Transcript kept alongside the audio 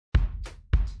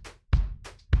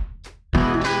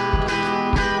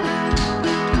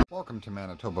Welcome to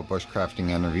Manitoba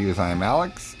Bushcrafting and Reviews. I'm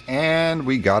Alex, and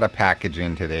we got a package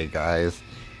in today, guys.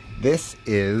 This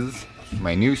is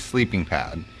my new sleeping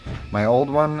pad. My old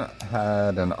one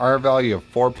had an R value of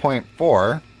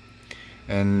 4.4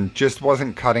 and just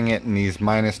wasn't cutting it in these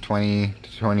minus 20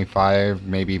 to 25,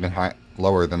 maybe even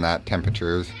lower than that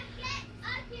temperatures.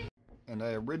 And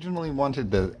I originally wanted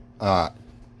the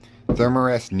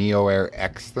Thermarest Neo Air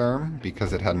X Therm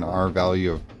because it had an R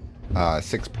value of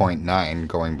 6.9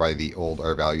 going by the old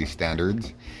R value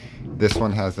standards. This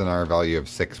one has an R value of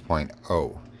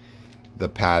 6.0. The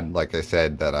pad, like I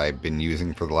said, that I've been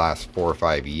using for the last 4 or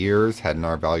 5 years had an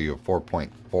R value of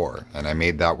 4.4, and I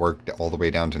made that work all the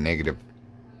way down to negative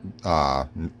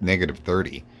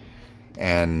 30.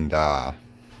 And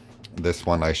this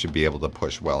one I should be able to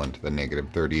push well into the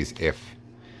negative 30s if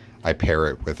I pair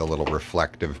it with a little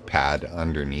reflective pad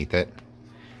underneath it.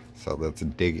 So let's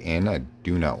dig in. I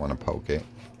do not want to poke it.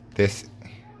 This,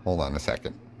 hold on a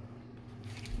second.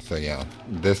 So yeah,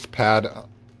 this pad,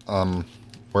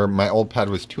 where my old pad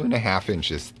was 2.5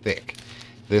 inches thick,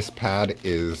 this pad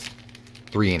is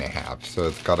 3.5, so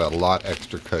it's got a lot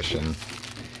extra cushion.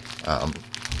 And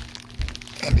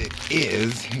it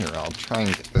is, here, I'll try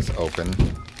and get this open,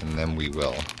 and then we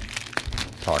will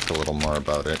talk a little more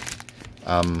about it.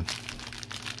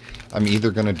 I'm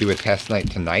either going to do a test night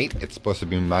tonight, it's supposed to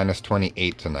be minus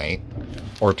 28 tonight,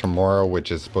 or tomorrow,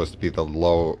 which is supposed to be the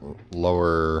lower,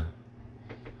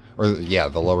 let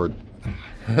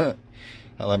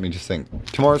me just think.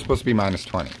 Tomorrow's supposed to be minus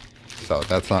 20, so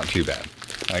that's not too bad.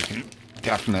 I can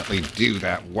definitely do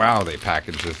that. Wow, they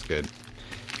packaged this good.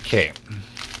 Okay.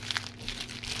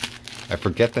 I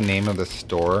forget the name of the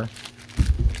store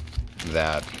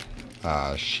that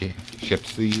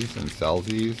ships these and sells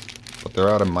these, but they're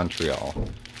out of Montreal.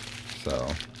 So,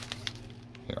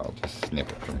 here, I'll just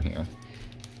snip it from here.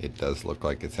 It does look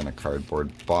like it's in a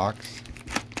cardboard box.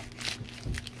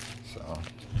 So,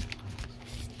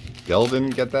 still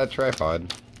didn't get that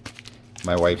tripod.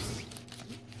 My wife's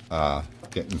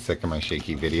getting sick of my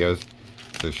shaky videos,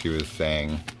 so she was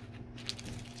saying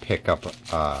pick up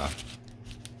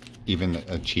even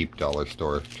a cheap dollar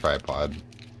store tripod,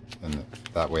 and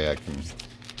that way I can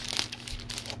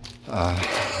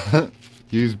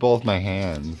use both my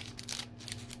hands,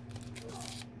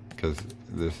 because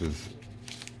this is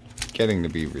getting to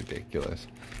be ridiculous.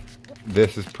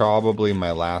 This is probably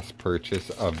my last purchase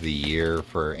of the year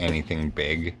for anything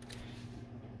big.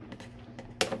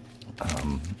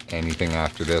 Anything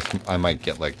after this, I might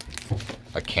get like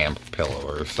a camp pillow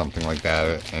or something like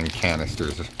that, and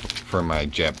canisters for my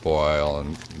jet boil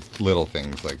and little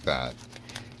things like that.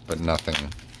 But nothing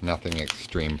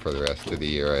extreme for the rest of the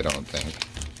year, I don't think.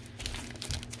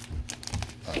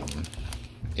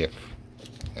 If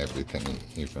everything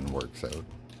even works out.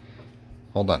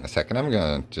 Hold on a second, I'm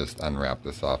gonna just unwrap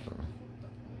this off of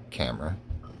camera.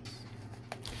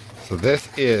 So this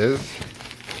is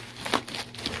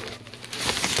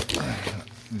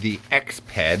the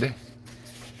exped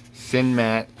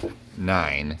synmat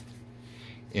 9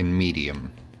 in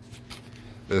medium.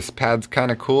 This pad's kind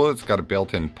of cool. It's got a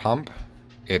built-in pump.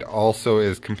 It also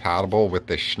is compatible with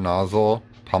the Schnozzle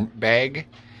pump bag,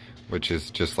 which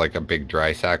is just like a big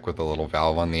dry sack with a little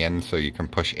valve on the end so you can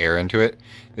push air into it.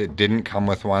 It didn't come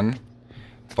with one,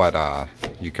 but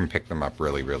you can pick them up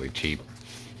really, really cheap.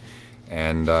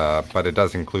 And but it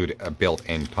does include a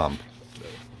built-in pump.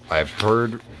 I've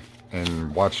heard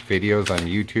and watched videos on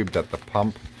YouTube that the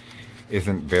pump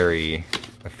isn't very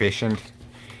efficient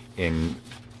in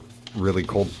really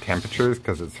cold temperatures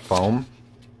because it's foam.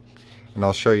 And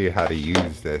I'll show you how to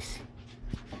use this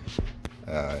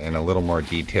in a little more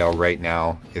detail. Right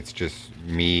now it's just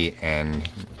me and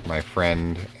my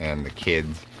friend and the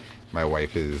kids. My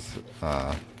wife is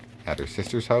at her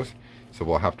sister's house, so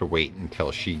we'll have to wait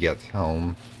until she gets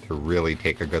home to really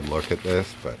take a good look at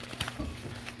this, but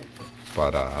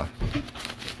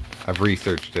I've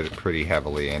researched it pretty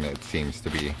heavily and it seems to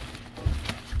be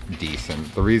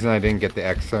decent. The reason I didn't get the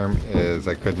X Therm is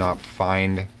I could not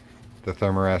find the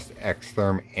Thermarest X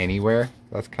Therm anywhere.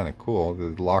 That's kind of cool.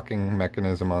 The locking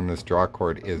mechanism on this draw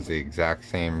cord is the exact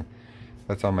same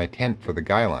that's on my tent for the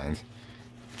guy lines.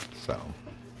 So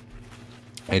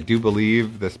I do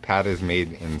believe this pad is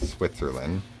made in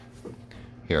Switzerland.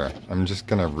 Here, I'm just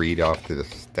gonna read off the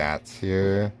stats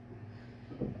here.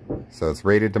 So it's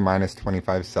rated to minus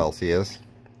 25 Celsius.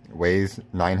 It weighs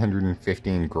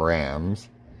 915 grams.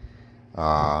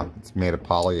 It's made of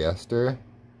polyester.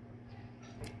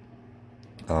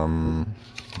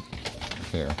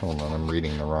 Here, hold on, I'm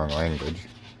reading the wrong language.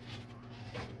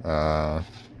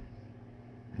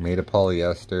 Made of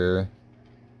polyester.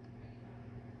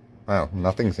 Wow,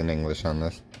 nothing's in English on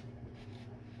this.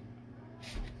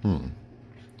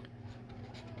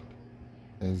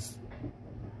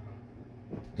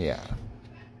 Yeah.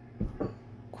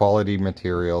 Quality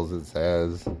materials, it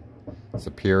says.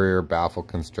 Superior baffle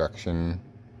construction.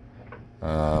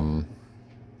 I'm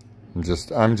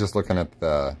just looking at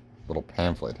the little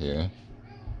pamphlet here.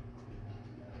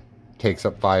 Takes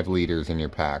up 5 liters in your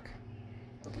pack.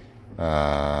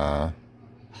 R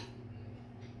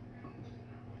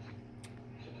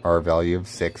value of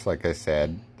 6, like I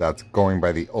said. That's going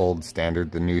by the old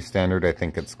standard. The new standard, I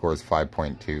think it scores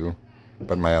 5.2.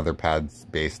 But my other pad's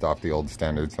based off the old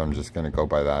standard, so I'm just going to go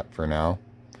by that for now.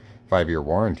 5-year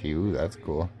warranty, ooh, that's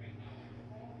cool.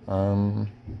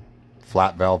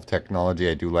 Flat valve technology,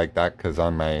 I do like that, because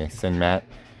on my synmat,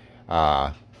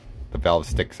 the valve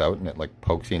sticks out and it like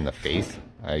pokes you in the face.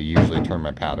 I usually turn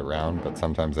my pad around, but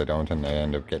sometimes I don't, and I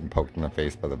end up getting poked in the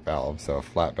face by the valve, so a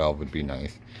flat valve would be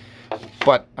nice.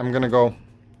 But I'm gonna go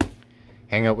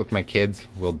hang out with my kids.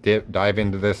 We'll dive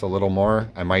into this a little more.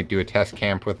 I might do a test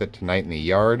camp with it tonight in the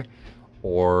yard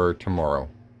or tomorrow.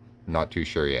 Not too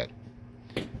sure yet.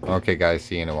 Okay guys,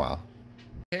 see you in a while.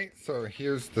 Okay, so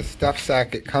here's the stuff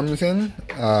sack it comes in.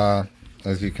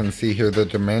 As you can see here, the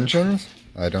dimensions.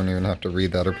 I don't even have to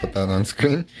read that or put that on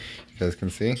screen. You guys can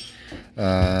see.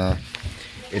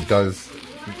 It does,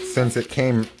 since it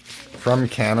came from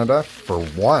Canada, for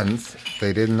once,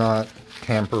 they did not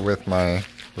tamper with my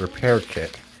repair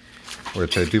kit,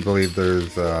 which I do believe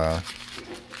there's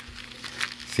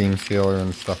seam sealer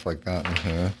and stuff like that in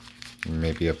here. And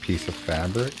maybe a piece of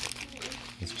fabric.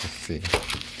 Let's just see.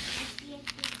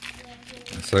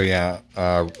 So yeah,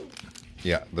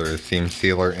 there's seam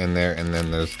sealer in there, and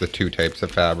then there's the 2 types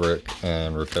of fabric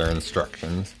and repair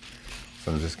instructions.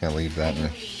 So I'm just going to leave that in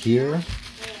here,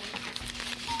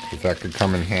 because that could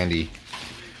come in handy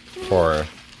for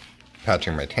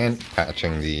patching my tent,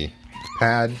 patching the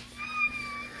pad.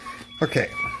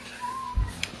 Okay,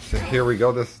 so here we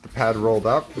go. This is the pad rolled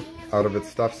up out of its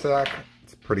stuff sack.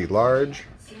 It's pretty large,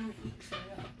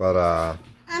 but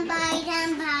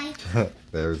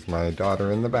there's my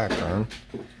daughter in the background.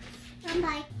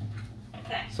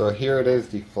 So here it is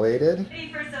deflated.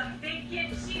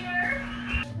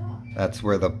 That's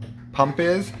where the pump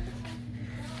is,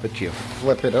 but you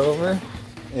flip it over.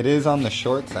 It is on the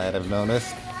short side, I've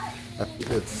noticed.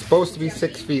 It's supposed to be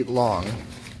 6 feet long,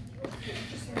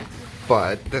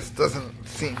 but this doesn't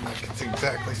seem like it's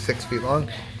exactly 6 feet long.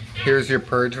 Here's your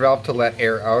purge valve to let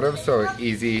air out of, so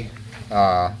easy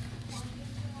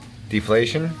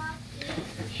deflation.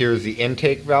 Here's the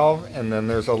intake valve, and then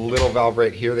there's a little valve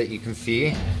right here that you can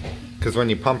see, because when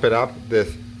you pump it up,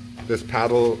 this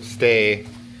pad will stay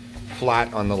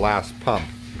flat on the last pump.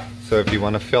 So if you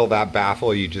want to fill that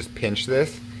baffle, you just pinch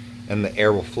this, and the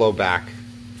air will flow back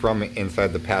from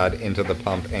inside the pad into the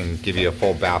pump and give you a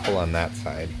full baffle on that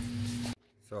side.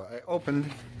 So I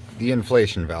opened the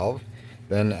inflation valve.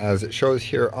 Then, as it shows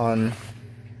here on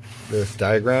this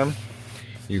diagram,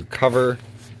 you cover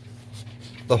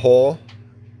the hole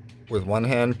with one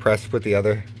hand, press with the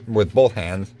other, with both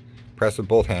hands, press with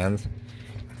both hands,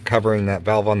 covering that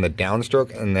valve on the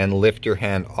downstroke, and then lift your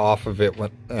hand off of it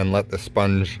and let the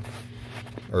sponge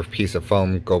or piece of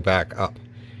foam go back up,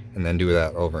 and then do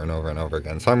that over and over and over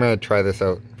again. So I'm going to try this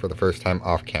out for the first time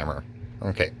off camera.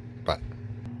 Okay, but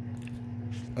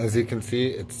as you can see,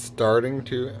 it's starting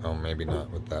to, oh maybe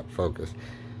not with that focus,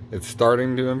 it's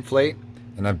starting to inflate,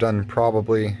 and I've done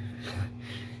probably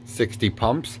 60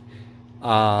 pumps.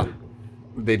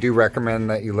 They do recommend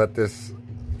that you let this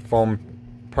foam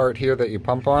part here that you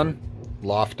pump on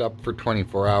loft up for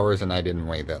 24 hours, and I didn't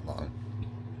wait that long.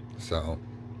 So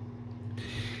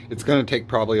it's going to take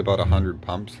probably about 100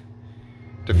 pumps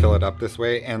to fill it up this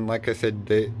way. And like I said,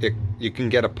 you can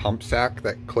get a pump sack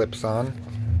that clips on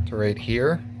to right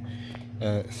here,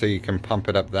 so you can pump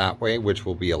it up that way, which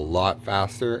will be a lot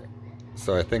faster.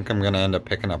 So I think I'm going to end up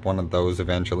picking up one of those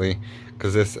eventually,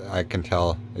 because this, I can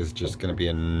tell, is just going to be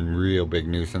a real big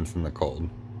nuisance in the cold.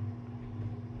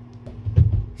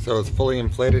 So it's fully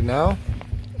inflated now,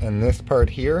 and this part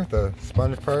here, the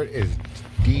sponge part, is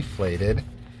deflated.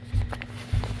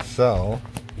 So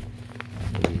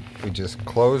we just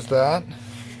close that,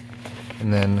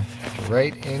 and then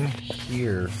right in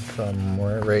here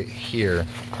somewhere, right here,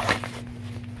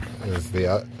 is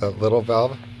the little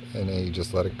valve, and then you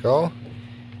just let it go.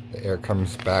 The air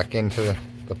comes back into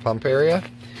the pump area,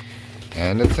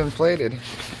 and it's inflated.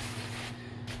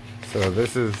 So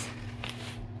this is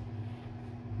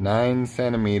 9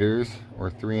 centimeters or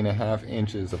 3.5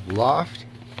 inches of loft.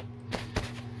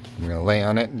 I'm gonna lay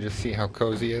on it and just see how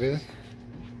cozy it is.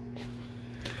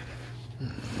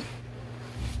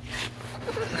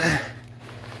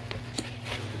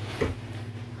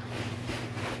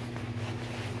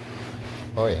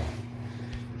 Oh yeah.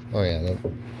 Oh yeah,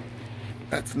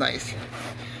 that's nice.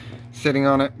 Sitting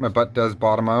on it, my butt does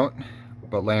bottom out,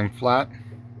 but laying flat,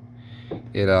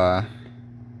 it's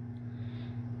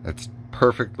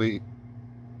perfectly,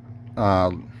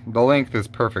 the length is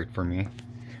perfect for me.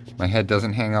 My head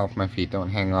doesn't hang off, my feet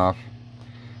don't hang off,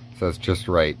 so it's just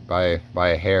right, by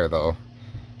a hair though.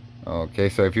 Okay,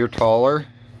 so if you're taller,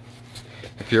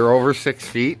 if you're over 6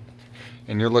 feet,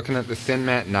 and you're looking at the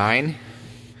synmat 9,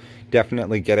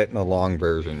 definitely get it in the long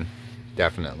version,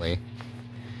 definitely.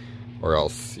 Or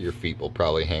else your feet will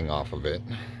probably hang off of it.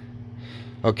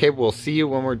 Okay, we'll see you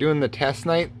when we're doing the test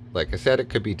night. Like I said, it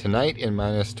could be tonight in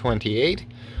 -28,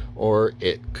 or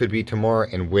it could be tomorrow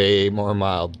in way more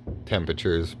mild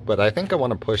temperatures. But I think I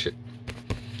want to push it,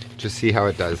 just see how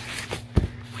it does.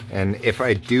 And if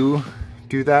I do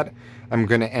that, I'm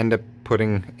going to end up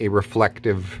putting a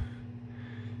reflective,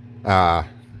 a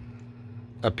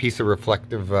piece of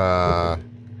reflective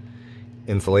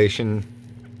insulation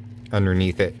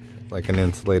underneath it, like an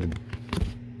insulated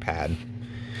pad,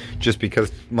 just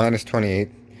because -28,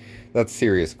 that's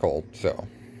serious cold, so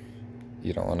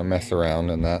you don't want to mess around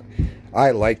in that.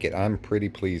 I like it. I'm pretty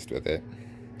pleased with it.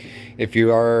 If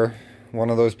you are one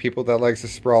of those people that likes to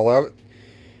sprawl out,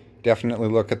 definitely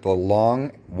look at the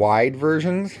long, wide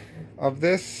versions of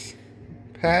this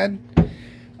pad.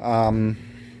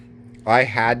 I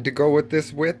had to go with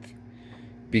this width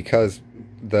because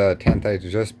the tent I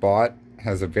just bought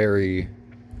has a very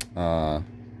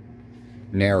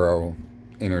narrow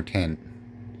inner tent.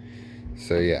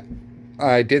 So yeah,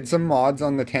 I did some mods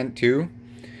on the tent too.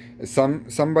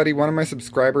 Somebody, one of my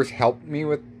subscribers, helped me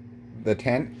with the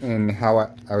tent and how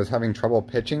I was having trouble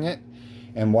pitching it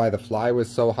and why the fly was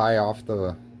so high off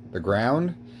the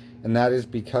ground. And that is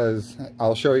because,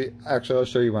 I'll show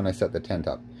you when I set the tent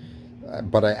up.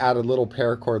 But I added little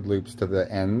paracord loops to the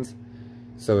ends,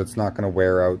 so it's not going to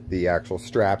wear out the actual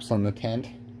straps on the tent.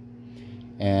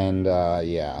 And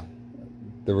yeah,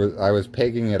 I was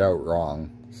pegging it out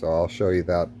wrong, so I'll show you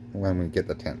that when we get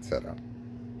the tent set up.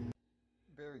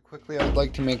 Very quickly, I'd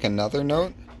like to make another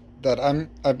note that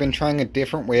I've been trying a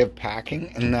different way of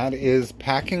packing, and that is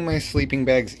packing my sleeping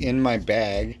bags in my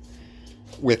bag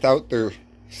without their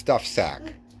stuff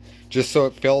sack, just so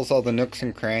it fills all the nooks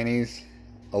and crannies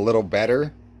a little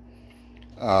better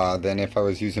than if I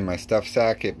was using my stuff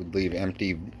sack. It would leave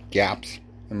empty gaps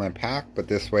in my pack, but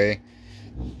this way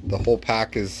the whole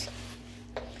pack is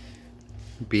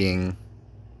being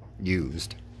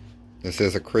used. This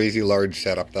is a crazy large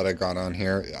setup that I got on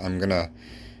here. I'm gonna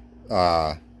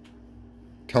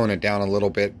tone it down a little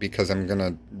bit because I'm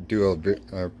gonna do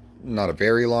not a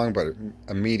very long, but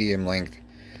a medium length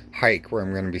hike where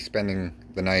I'm gonna be spending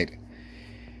the night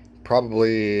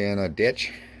probably in a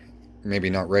ditch, maybe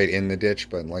not right in the ditch,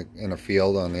 but like in a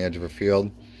field, on the edge of a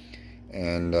field,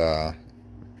 and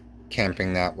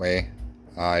camping that way.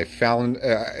 I found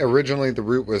originally the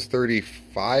route was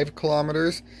 35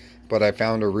 kilometers, but I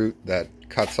found a route that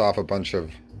cuts off a bunch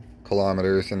of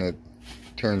kilometers, and it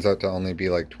turns out to only be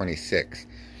like 26.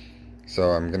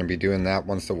 So I'm going to be doing that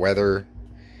once the weather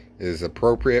is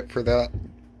appropriate for that,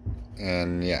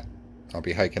 and yeah, I'll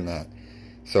be hiking that.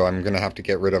 So I'm going to have to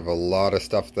get rid of a lot of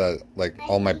stuff, that like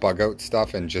all my bug out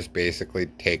stuff, and just basically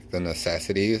take the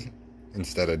necessities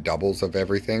instead of doubles of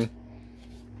everything.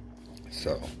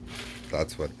 So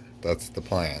that's the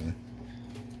plan.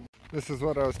 This is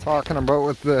what I was talking about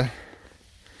with the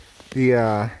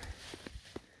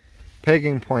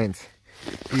pegging points.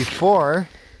 Before,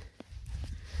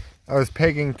 I was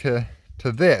pegging to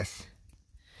this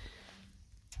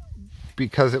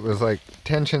because it was like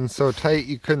tensioned so tight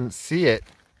you couldn't see it.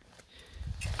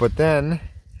 But then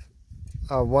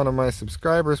one of my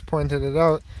subscribers pointed it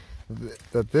out,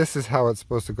 that this is how it's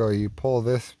supposed to go. You pull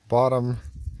this bottom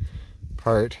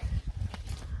part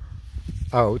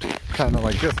out, kind of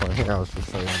like this one here. I was just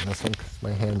saying on this one because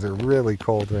my hands are really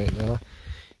cold right now.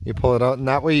 You pull it out, and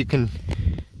that way you can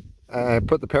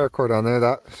put the paracord on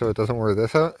there so it doesn't wear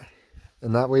this out,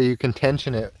 and that way you can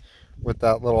tension it with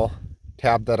that little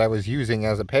tab that I was using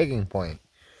as a pegging point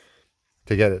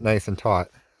to get it nice and taut.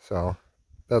 So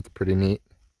that's pretty neat.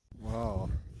 Wow,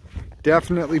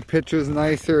 definitely pictures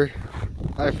nicer.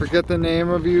 I forget the name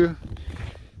of you,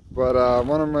 but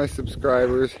one of my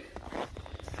subscribers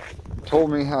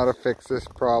told me how to fix this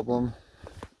problem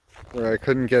where I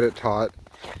couldn't get it taut,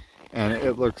 and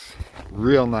it looks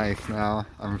real nice now.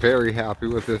 I'm very happy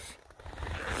with this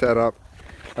setup.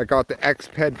 I got the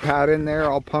exped pad in there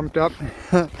all pumped up.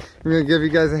 I'm gonna give you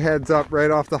guys a heads up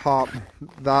right off the hop.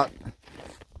 That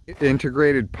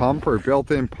integrated pump or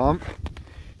built-in pump,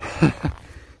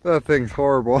 that thing's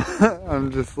horrible.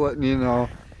 I'm just letting you know.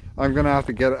 I'm gonna have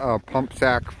to get a pump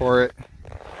sack for it,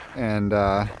 and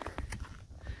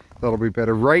that'll be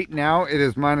better. Right now it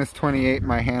is minus 28.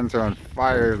 My hands are on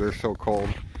fire, they're so cold.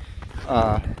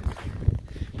 But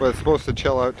it's supposed to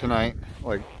chill out tonight.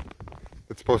 Like,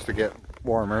 it's supposed to get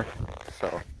warmer.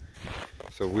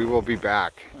 So we will be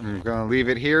back. I'm gonna leave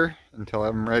it here until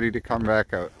I'm ready to come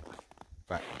back out.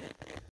 Bye.